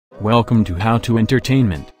Welcome to How to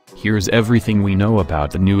Entertainment. Here's everything we know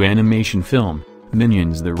about the new animation film,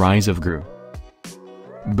 Minions: The Rise of Gru.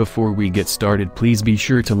 Before we get started, please be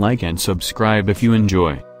sure to like and subscribe if you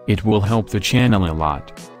enjoy, it will help the channel a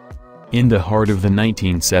lot. In the heart of the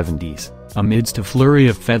 1970s, amidst a flurry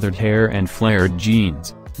of feathered hair and flared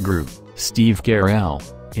jeans, Gru, Steve Carell,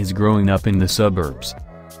 is growing up in the suburbs.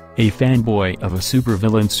 A fanboy of a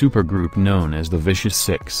supervillain supergroup known as the Vicious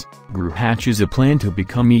Six, Gru hatches a plan to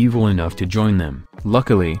become evil enough to join them.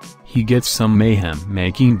 Luckily, he gets some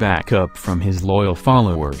mayhem-making backup from his loyal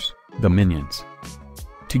followers, the Minions.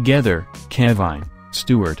 Together, Kevin,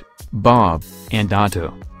 Stuart, Bob, and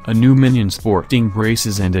Otto, a new Minion sporting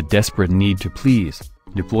braces and a desperate need to please,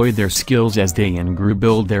 deploy their skills as they and Gru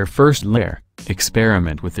build their first lair,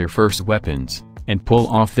 experiment with their first weapons, and pull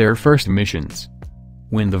off their first missions.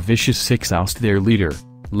 When the Vicious Six oust their leader,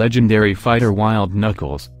 legendary fighter Wild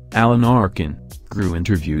Knuckles, Alan Arkin, Gru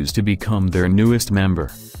interviews to become their newest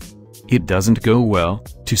member. It doesn't go well,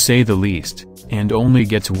 to say the least, and only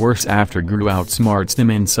gets worse after Gru outsmarts them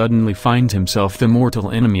and suddenly finds himself the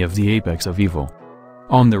mortal enemy of the apex of evil.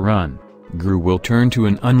 On the run, Gru will turn to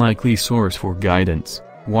an unlikely source for guidance,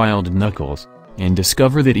 Wild Knuckles, and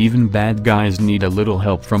discover that even bad guys need a little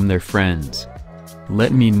help from their friends.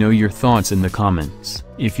 Let me know your thoughts in the comments.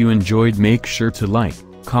 If you enjoyed, make sure to like,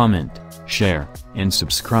 comment, share, and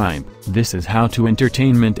subscribe. This is How to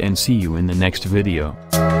Entertainment, and see you in the next video.